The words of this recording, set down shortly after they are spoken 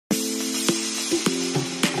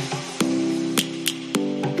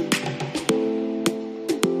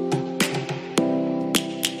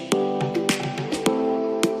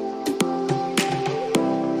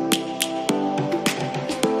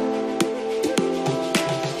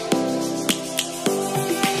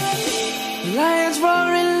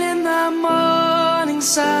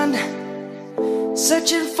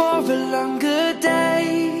searching for a longer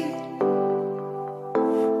day.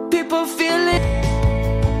 People feel it.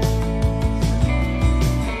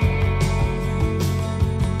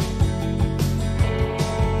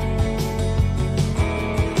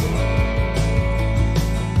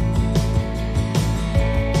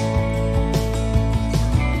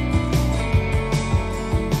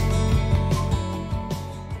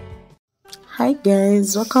 Hi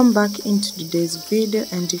guys, welcome back into today's video,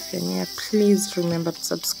 and if you're new, please remember to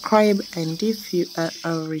subscribe, and if you are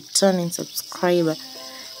a returning subscriber,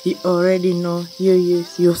 you already know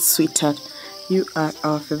you're sweetheart, you are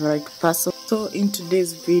our favorite person. So in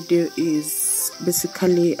today's video is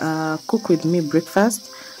basically cook with me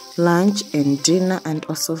breakfast, lunch and dinner, and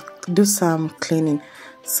also do some cleaning.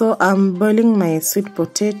 So I'm boiling my sweet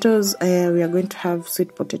potatoes. We are going to have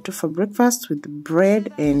sweet potato for breakfast with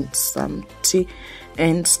bread and some tea.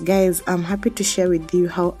 And guys, I'm happy to share with you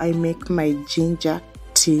how I make my ginger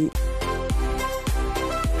tea.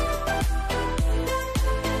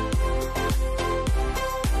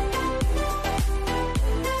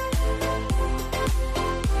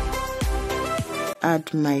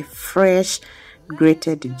 Add my fresh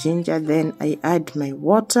grated ginger, then I add my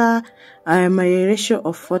water. My ratio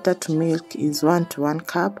of water to milk is 1 to 1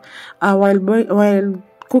 cup. While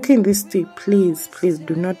cooking this tea, please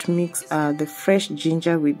do not mix the fresh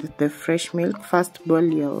ginger with the fresh milk. First boil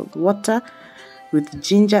your water with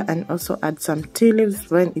ginger and also add some tea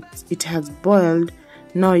leaves. When it has boiled,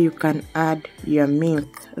 now you can add your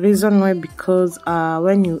milk. Reason why, because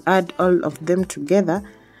when you add all of them together,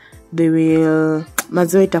 they will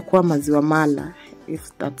maziwa itakuwa maziwa mala,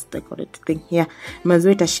 if that's the correct thing. Yeah,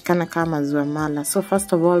 maziwa itashikana kama maziwa mala. So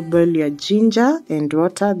first of all, boil your ginger and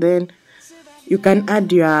water, then you can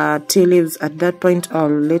add your tea leaves at that point or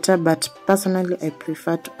later, but personally I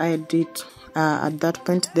prefer to add it at that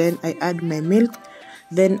point. Then I add my milk,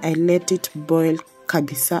 then I let it boil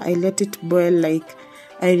kabisa. I let it boil, like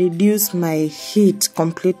I reduce my heat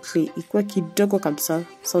completely, ikuwe kidogo kabisa,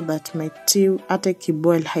 so that my tea hata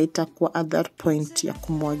kiboil haitakuwa at that point ya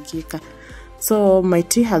kumwagika. So my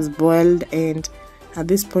tea has boiled, and at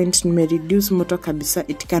this point nime reduce moto kabisa.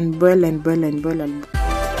 It can boil and boil and boil and boil.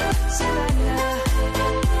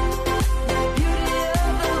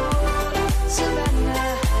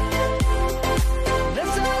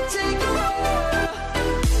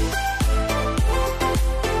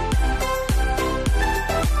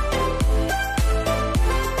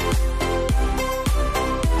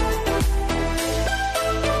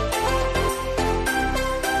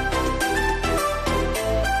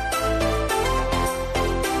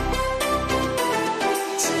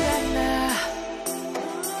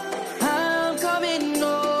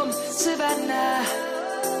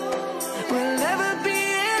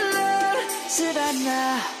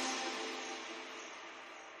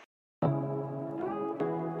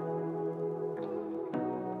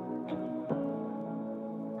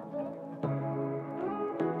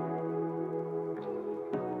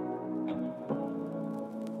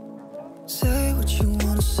 Say what you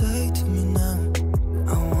wanna say to me now.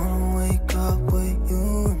 I wanna wake up with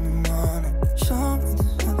you in the morning. Show me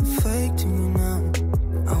there's nothing fake to me now.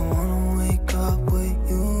 I wanna wake up with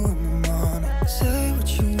you in the morning. Say what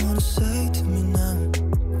you wanna say to me now.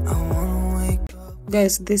 I wanna wake up.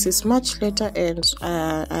 Guys, this is much later, and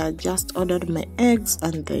I just ordered my eggs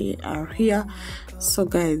and they are here. So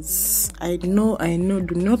guys, I know,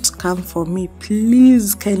 do not come for me,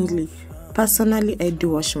 please, kindly. Personally, I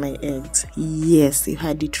do wash my eggs. Yes, you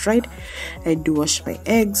had it right, I do wash my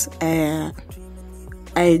eggs.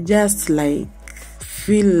 I just like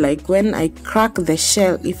feel like when I crack the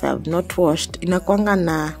shell, if I've not washed, inakwanga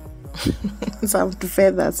na some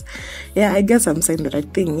feathers. Yeah, I guess I'm saying the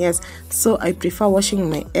right thing. Yes, so I prefer washing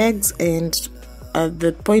my eggs, and at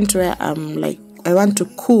the point where I'm like I want to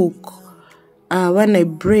cook, when I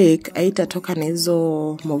break, haitatoka na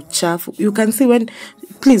hizo mauchafu. You can see when,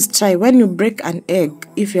 please try, when you break an egg,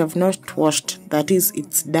 if you have not washed, that is,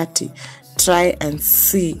 it's dirty, try and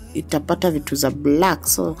see, itapata vitu za black.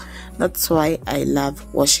 So that's why I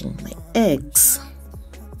love washing my eggs.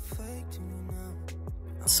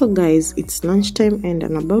 So guys, it's lunchtime and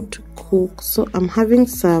I'm about to cook. So I'm having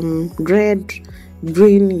some red,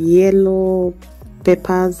 green, yellow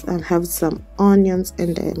peppers, and have some onions,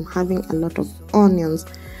 and I'm having a lot of onions.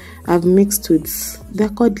 I've mixed with, they're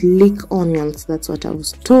called leek onions, that's what I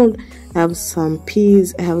was told. I have some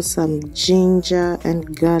peas, I have some ginger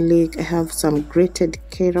and garlic, I have some grated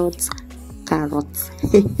carrots. I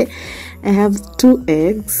have 2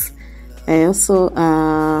 eggs. I also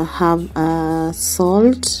have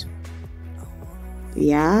salt.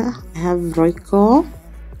 Yeah, I have Royco.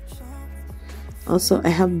 Also, I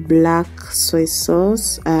have black soy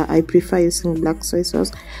sauce. I prefer using black soy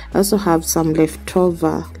sauce. I also have some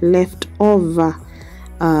leftover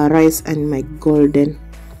rice and my golden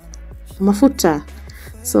mafuta.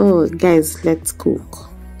 So guys, let's cook.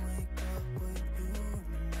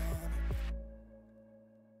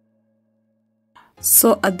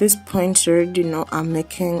 So at this point, you already know I'm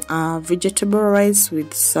making a vegetable rice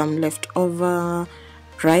with some leftover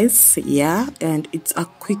rice, yeah, and it's a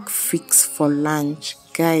quick fix for lunch,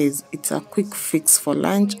 guys. It's a quick fix for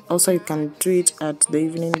lunch. Also, you can do it at the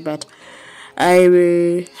evening, but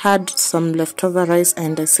I had some leftover rice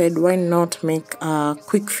and I said, why not make a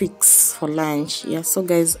quick fix for lunch? Yeah, so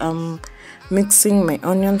guys, I'm mixing my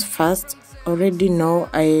onions first. Already know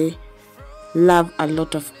I love a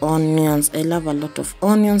lot of onions.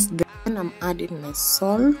 Then I'm adding my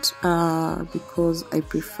salt because I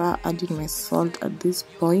prefer adding my salt at this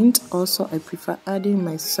point. Also, I prefer adding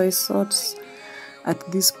my soy sauce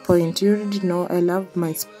at this point. You already know I love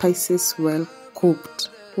my spices well cooked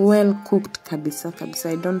kabisa.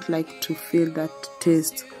 I don't like to feel that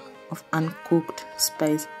taste of uncooked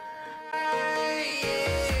spice.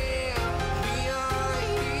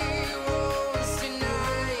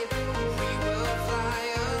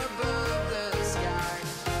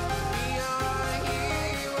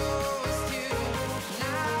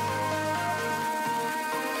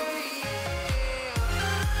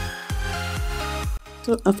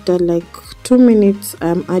 So after like 2 minutes,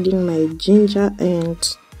 I'm adding my ginger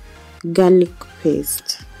and garlic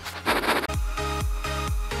paste.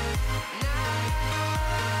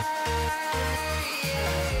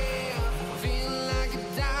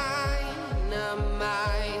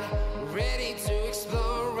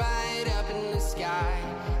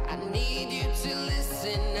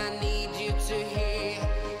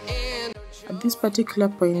 At this particular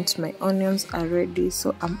point, my onions are ready,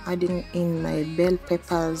 so I'm adding in my bell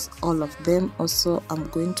peppers, all of them. Also, I'm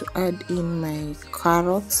going to add in my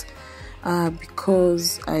carrots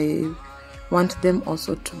because I want them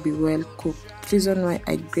also to be well cooked. The reason why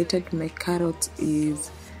I grated my carrots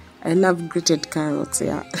is I love grated carrots,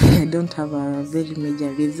 yeah. I don't have a very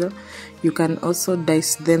major reason. You can also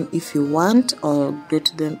dice them if you want or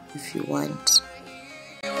grate them if you want.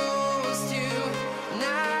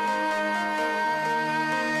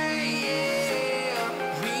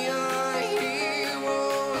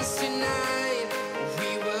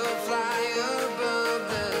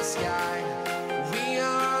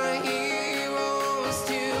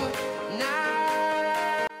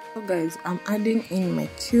 Guys, I'm adding in my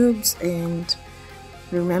cubes, and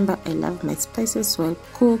remember I love my spices well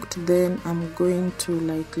cooked. Then I'm going to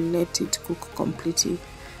like let it cook completely.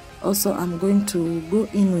 Also, I'm going to go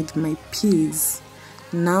in with my peas.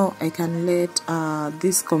 Now I can let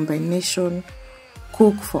this combination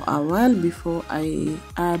cook for a while before I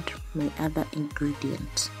add my other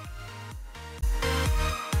ingredient.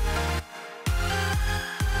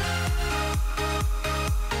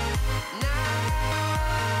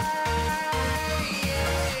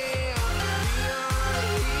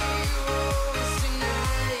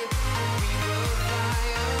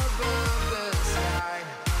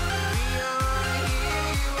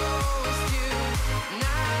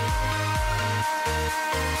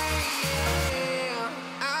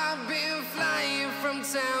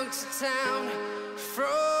 Town,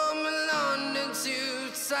 from London to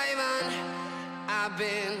Taiwan, I've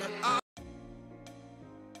been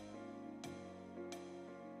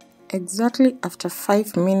Exactly after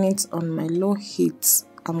 5 minutes on my low heat,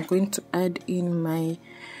 I'm going to add in my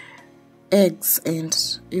eggs. And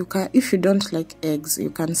you can, if you don't like eggs, you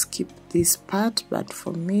can skip this part, but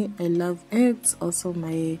for me, I love eggs. Also,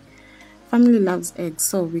 my family loves eggs,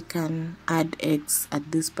 so we can add eggs at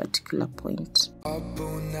this particular point. Up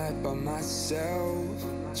all night by myself,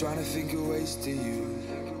 trying to figure ways to you.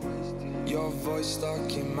 Your voice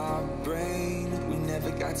stuck in my brain, we never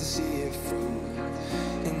got to see it through.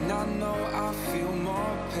 And I know I feel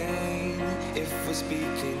more pain if we're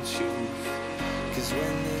speaking truth. Cause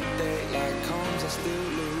when the daylight comes, I still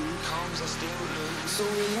lose. So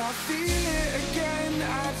will I feel it again?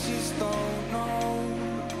 I just don't know.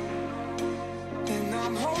 And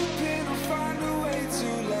I'm hoping I'll find a way to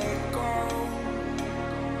let go.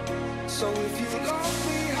 So if you love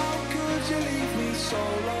me, how could you leave me so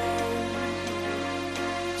low?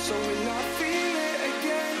 So will I feel it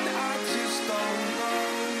again? I just don't know.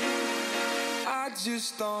 I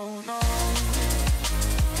just don't know.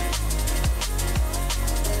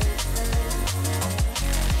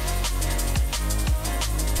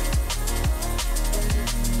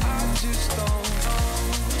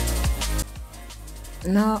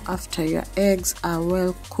 Now after your eggs are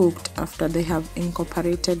well cooked, after they have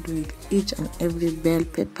incorporated with each and every bell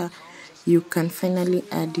pepper, you can finally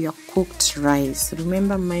add your cooked rice.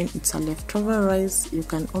 Remember, mine it's a leftover rice. You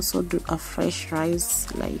can also do a fresh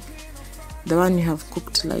rice like the one you have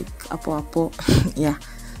cooked, like apo. Yeah.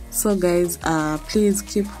 So guys, please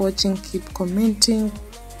keep watching, keep commenting,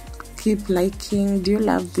 keep liking. Do you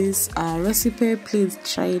love this recipe? Please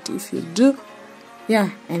try it if you do. Yeah,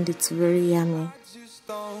 and it's very yummy.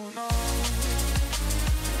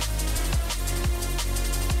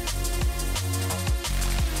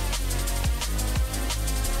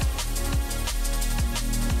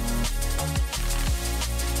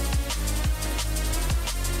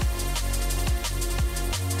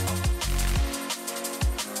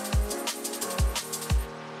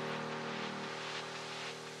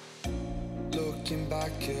 Looking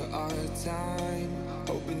back at our time,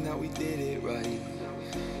 hoping that we did it right,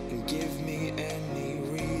 and give me any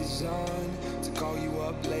reason to call you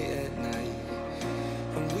up late at night.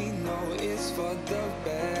 And we know it's for the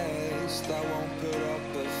best, I won't put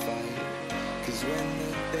up a fight, cause when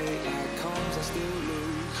the daylight comes I still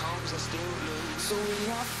lose, So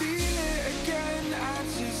will I feel it again? I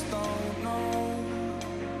just don't know,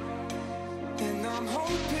 and I'm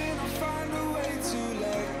hoping I'll find a way to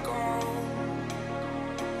let go.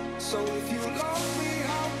 So if you love me,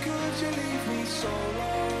 how could you leave me so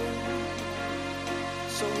low?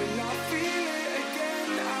 So will I feel it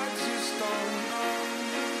again? I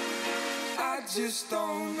just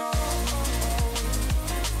don't know.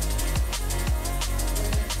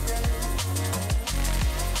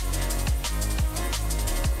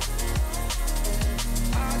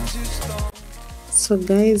 So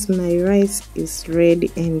guys, my rice is ready,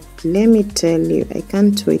 and let me tell you, I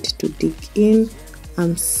can't wait to dig in.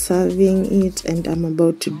 I'm serving it and I'm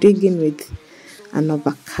about to dig in with an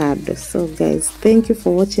avocado. So guys, thank you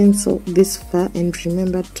for watching this far, and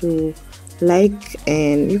remember to like,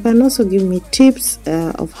 and you can also give me tips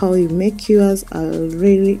of how you make yours. I'll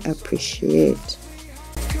really appreciate.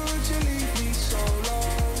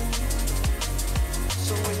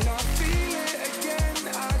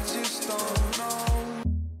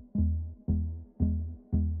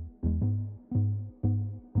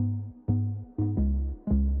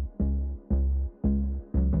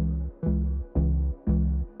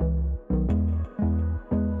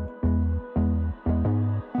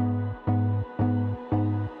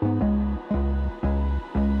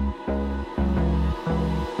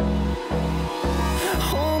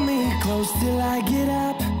 Till I get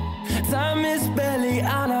up, time is barely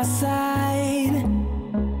on our side.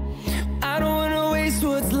 I don't wanna waste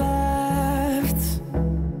what's left.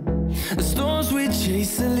 The storms we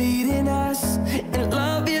chase are leading us, and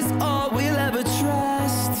love is all we'll ever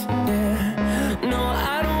trust. Yeah, no,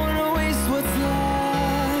 I don't wanna waste what's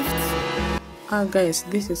left. Guys,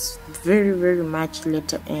 this is very much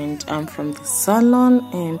later, and I'm from the salon,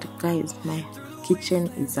 and guys, my kitchen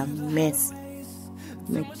is a mess.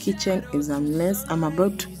 My kitchen is a mess. I'm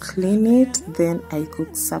about to clean it, then I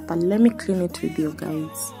cook supper. Let me clean it with you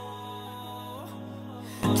guys.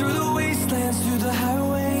 Through the wastelands, through the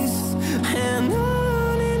highways, and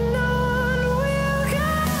on we'll go.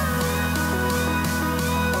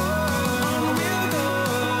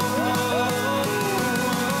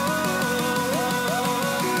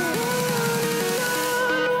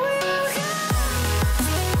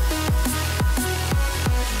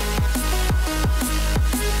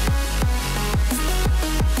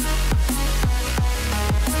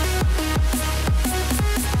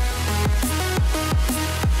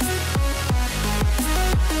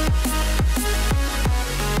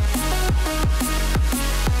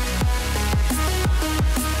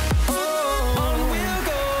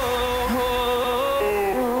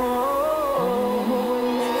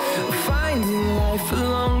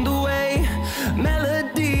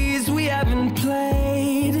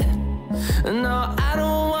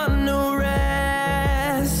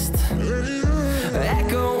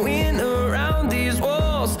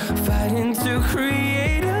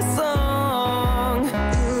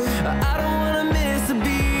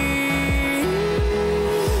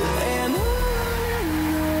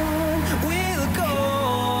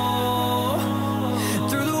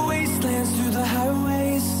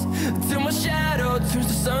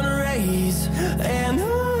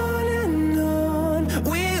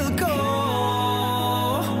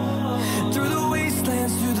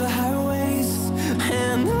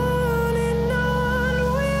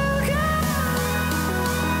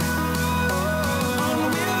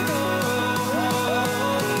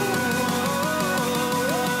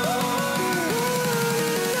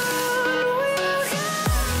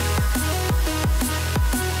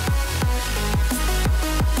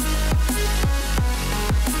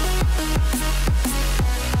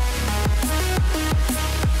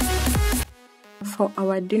 for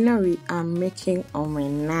our dinner we are making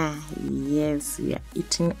omena. Yes, we are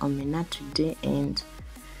eating omena today, and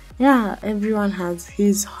yeah, everyone has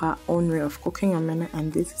her own way of cooking omena,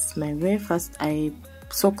 and this is my way. First I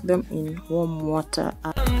soak them in warm water.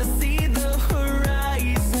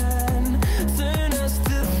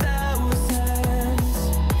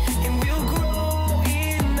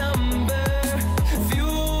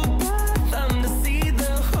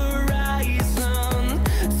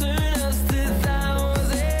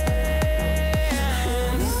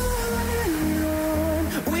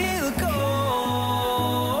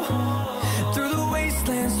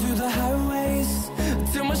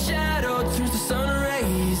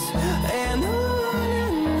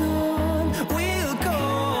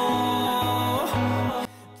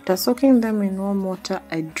 After soaking them in warm water,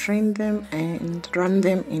 I drain them and run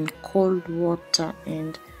them in cold water,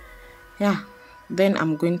 and yeah, then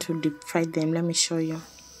I'm going to deep fry them. Let me show you.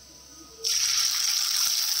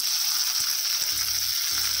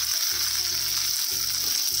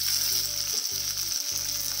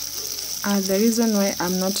 The reason why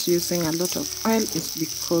I'm not using a lot of oil is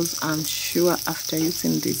because I'm sure after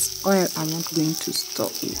using this oil I'm not going to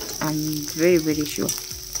store it. I'm very sure.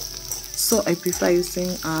 So I prefer using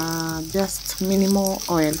just minimal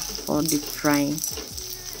oil for deep frying.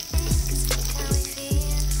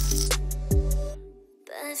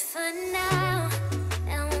 But for now,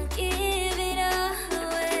 I won't give it all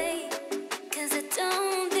away, 'cause I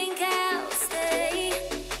don't think I'll stay.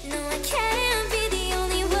 No, I can't be the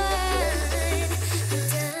only one who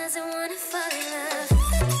doesn't wanna fall in love.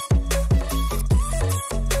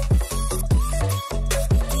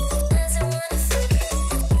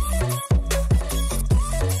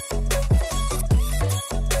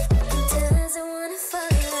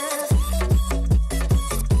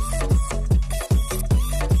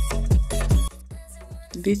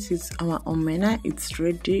 This is our omena. It's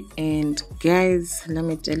ready, and guys, let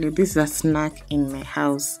me tell you, this is a snack in my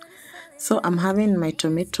house. So I'm having my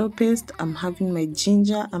tomato paste, I'm having my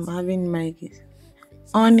ginger, I'm having my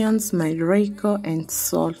onions, my royco, and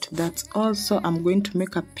salt. That's also I'm going to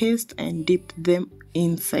make a paste and dip them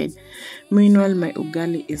inside. Meanwhile, my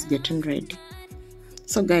ugali is getting ready.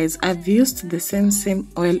 So guys, I've used the same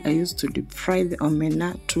oil I used to deep fry the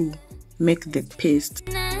omena to make the paste.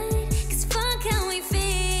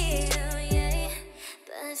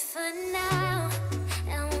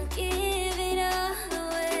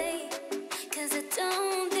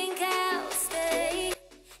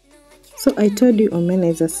 So I told you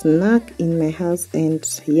omena is a snack in my house, and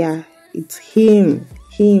yeah, it's him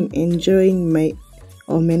enjoying my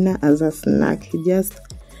omena as a snack. He just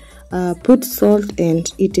put salt and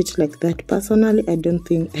eat it like that. Personally, I don't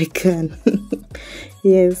think I can.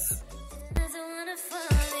 Yes.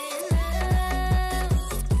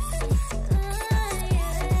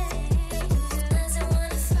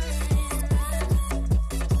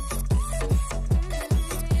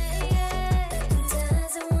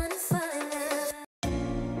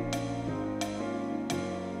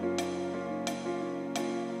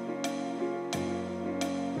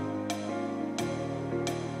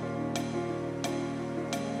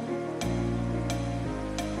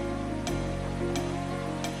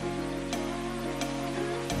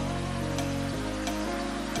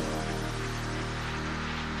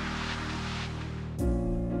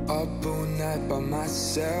 Up all night by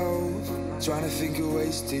myself, trying to think of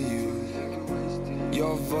ways to you.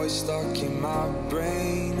 Your voice stuck in my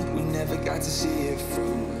brain, we never got to see it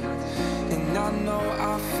through. And I know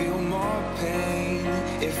I feel more pain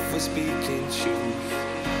if we're speaking truth.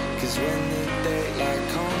 'Cause when the daylight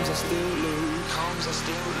comes, I still lose.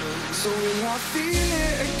 So will I feel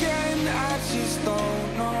it again? I just don't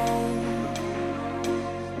know.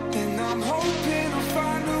 And I'm hoping I'll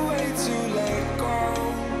find a way to let go.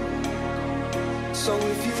 So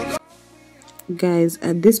if you guys,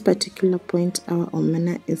 at this particular point our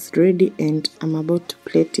omena is ready and I'm about to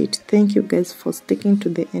plate it. Thank you guys for sticking to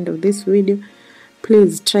the end of this video.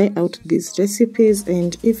 Please try out these recipes,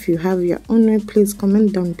 and if you have your own way, please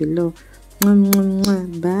comment down below.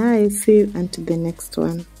 Bye, see you until the next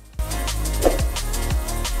one.